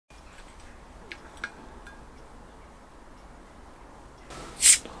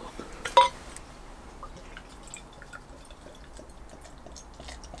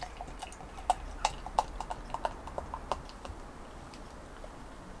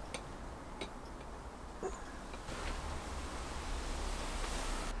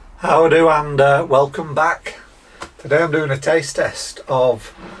How do, and welcome back. Today I'm doing a taste test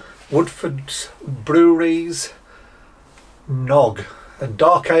of Woodfordes Brewery's Nog, a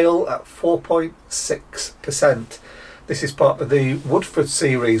dark ale at 4.6%. This is part of the Woodforde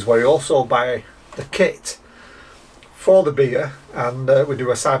series where you also buy the kit for the beer, and we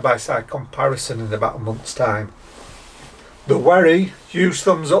do a side-by-side comparison in about a month's time. The Wherry, huge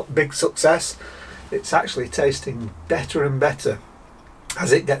thumbs up, big success. It's actually tasting better and better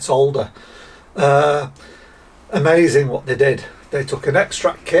as it gets older. Amazing what they did. They took an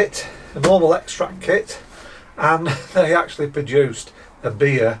extract kit, a normal extract kit, and they actually produced a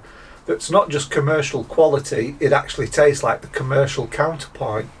beer that's not just commercial quality, it actually tastes like the commercial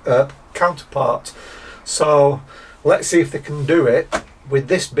counterpart. So let's see if they can do it with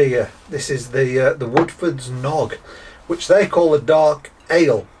this beer. This is the Woodfordes Nog, which they call a dark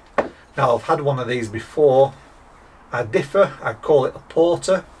ale. Now, I've had one of these before. I differ, I call it a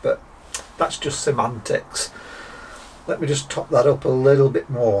porter, but that's just semantics. Let me just top that up a little bit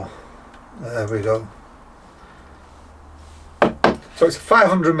more. There we go. So it's a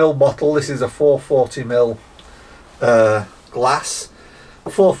 500ml bottle. This is a 440ml glass.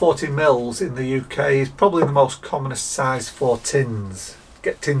 440ml in the UK is probably the most commonest size for tins.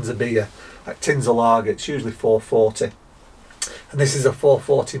 Get tins of beer, like tins of lager, it's usually 440. And this is a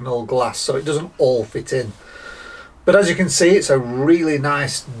 440ml glass, so it doesn't all fit in. But as you can see, it's a really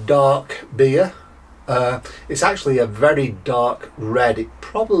nice dark beer. It's actually a very dark red. It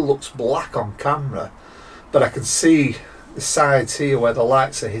probably looks black on camera, but I can see the sides here where the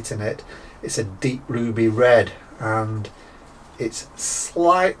lights are hitting it. It's a deep ruby red, and it's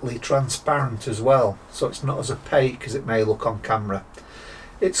slightly transparent as well, so it's not as opaque as it may look on camera.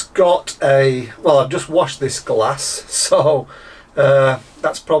 It's got a, well, I've just washed this glass, so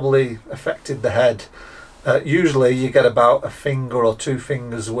that's probably affected the head. Usually you get about a finger or two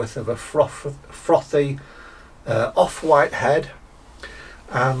fingers worth of a frothy off-white head,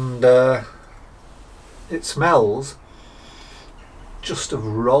 and it smells just of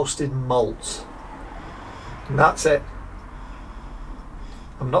roasted malts, and that's it.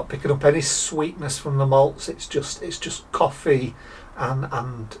 I'm not picking up any sweetness from the malts. It's just coffee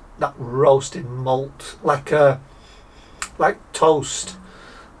and that roasted malt, like toast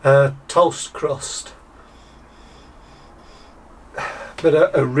crust.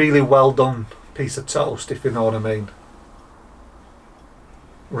 But a really well done piece of toast, if you know what I mean.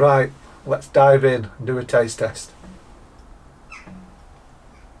 Right, let's dive in and do a taste test.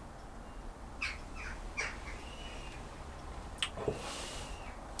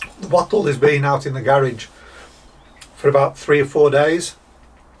 The bottle has been out in the garage for about 3 or 4 days,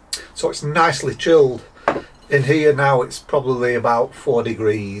 so it's nicely chilled. In here now it's probably about 4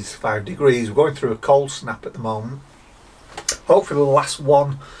 degrees, 5 degrees. We're going through a cold snap at the moment. Hopefully the last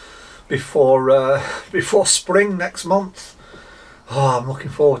one before spring next month. Oh, I'm looking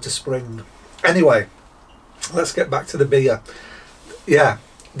forward to spring. Anyway, let's get back to the beer. Yeah,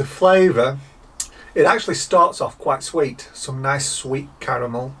 the flavour, it actually starts off quite sweet, some nice sweet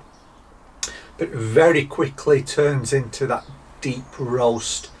caramel, but very quickly turns into that deep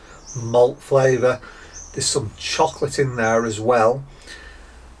roast malt flavour. There's some chocolate in there as well.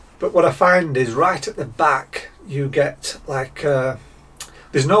 But what I find is right at the back you get like,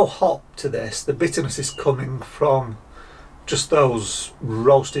 there's no hop to this. The bitterness is coming from just those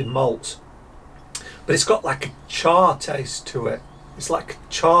roasted malts. But it's got like a char taste to it. It's like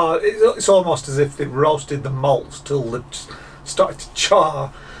char, it's almost as if they roasted the malts till they started to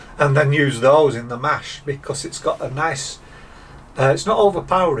char and then use those in the mash, because it's got a nice, it's not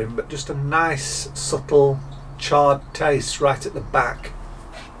overpowering, but just a nice subtle charred taste right at the back.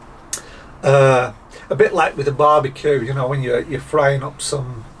 A bit like with a barbecue, you know, when you're frying up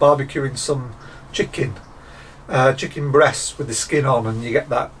some, barbecuing some chicken breasts with the skin on, and you get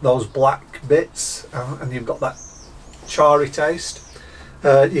those black bits, and you've got that charry taste.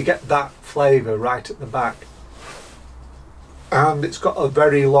 You get that flavour right at the back, and it's got a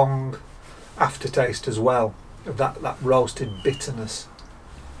very long aftertaste as well of that roasted bitterness.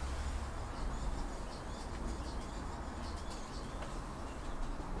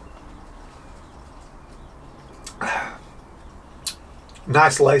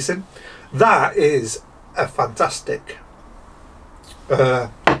 Nice lacing. That is a fantastic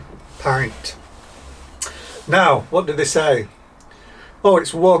pint. Now, what did they say? Oh,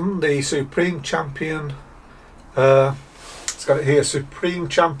 it's won the Supreme Champion, it's got it here, Supreme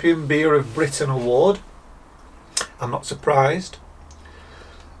Champion Beer of Britain Award. I'm not surprised.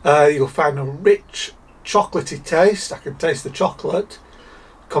 You'll find a rich chocolatey taste. I can taste the chocolate,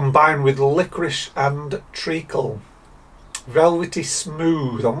 combined with licorice and treacle. velvety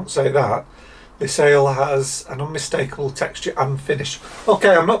smooth, I won't say that. This ale has an unmistakable texture and finish.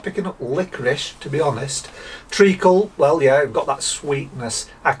 Okay, I'm not picking up licorice, to be honest. Treacle, well, yeah, you've got that sweetness.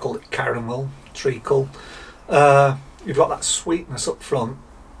 I call it caramel, treacle. You've got that sweetness up front.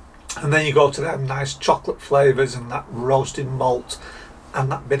 And then you go to them nice chocolate flavours and that roasted malt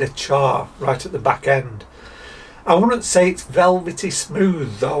and that bit of char right at the back end. I wouldn't say it's velvety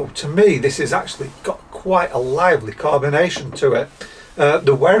smooth though. To me, this has actually got quite a lively carbonation to it.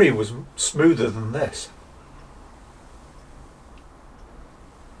 The Wherry was smoother than this.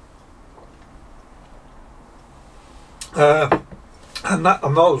 And that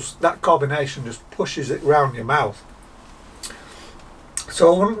carbonation just pushes it round your mouth.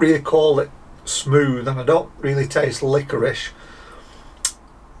 So I wouldn't really call it smooth, and I don't really taste licorice,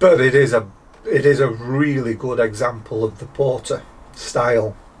 but it is a really good example of the porter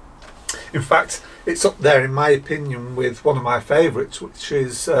style. In fact, it's up there in my opinion with one of my favourites, which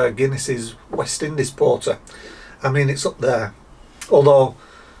is Guinness's West Indies Porter. I mean, it's up there. Although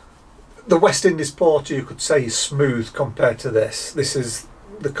the West Indies Porter, you could say, is smooth compared to this. This is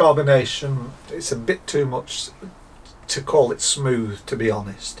the carbonation. It's a bit too much to call it smooth, to be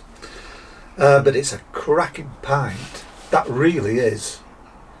honest. But it's a cracking pint. That really is.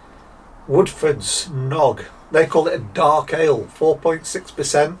 Woodforde's Nog. They call it a dark ale,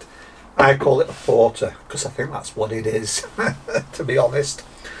 4.6%. I call it a porter because I think that's what it is, to be honest.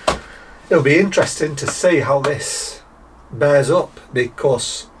 It'll be interesting to see how this bears up,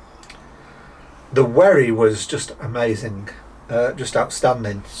 because the Wherry was just amazing, just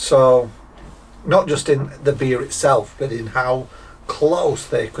outstanding. So not just in the beer itself, but in how close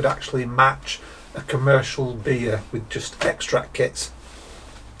they could actually match a commercial beer with just extract kits.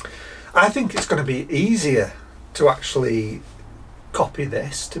 I think it's going to be easier to actually copy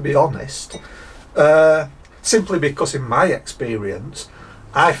this, to be honest, simply because in my experience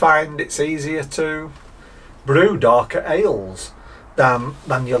I find it's easier to brew darker ales than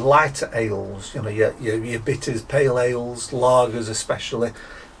your lighter ales. You know, your bitters, pale ales, lagers especially.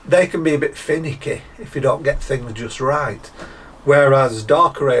 They can be a bit finicky if you don't get things just right, whereas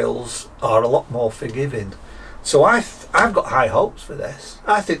darker ales are a lot more forgiving. So I've got high hopes for this.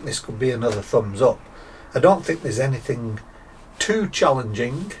 I think this could be another thumbs up. I don't think there's anything too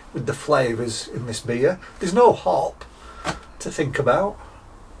challenging with the flavours in this beer. There's no hop to think about.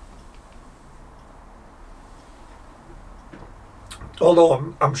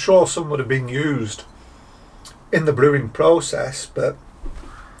 Although I'm sure some would have been used in the brewing process, but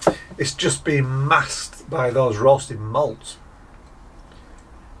it's just been masked by those roasted malts.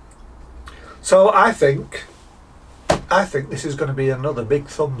 So I think this is going to be another big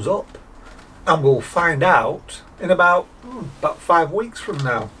thumbs up, and we'll find out in about 5 weeks from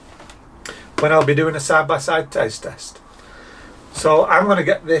now, when I'll be doing a side-by-side taste test. So I'm going to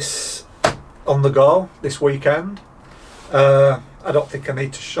get this on the go this weekend. I don't think I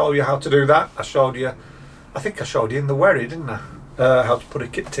need to show you how to do that. I think I showed you in the Wherry, didn't I? How to put a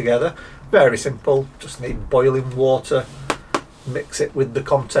kit together. Very simple. Just need boiling water, mix it with the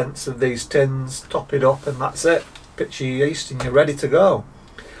contents of these tins, top it up, and that's it. Pitch your yeast and you're ready to go.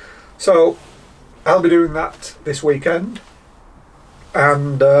 So I'll be doing that this weekend,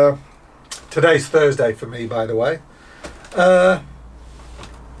 and today's Thursday for me, by the way,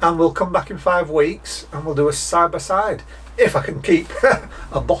 and we'll come back in 5 weeks and we'll do a side-by-side, if I can keep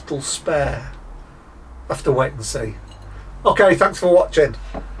a bottle spare. Have to wait and see. Okay, thanks for watching,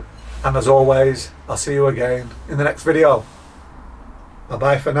 and as always, I'll see you again in the next video. Bye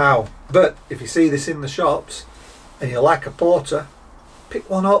bye for now. But if you see this in the shops and you like a porter, pick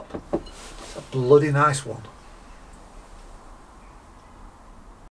one up. It's a bloody nice one.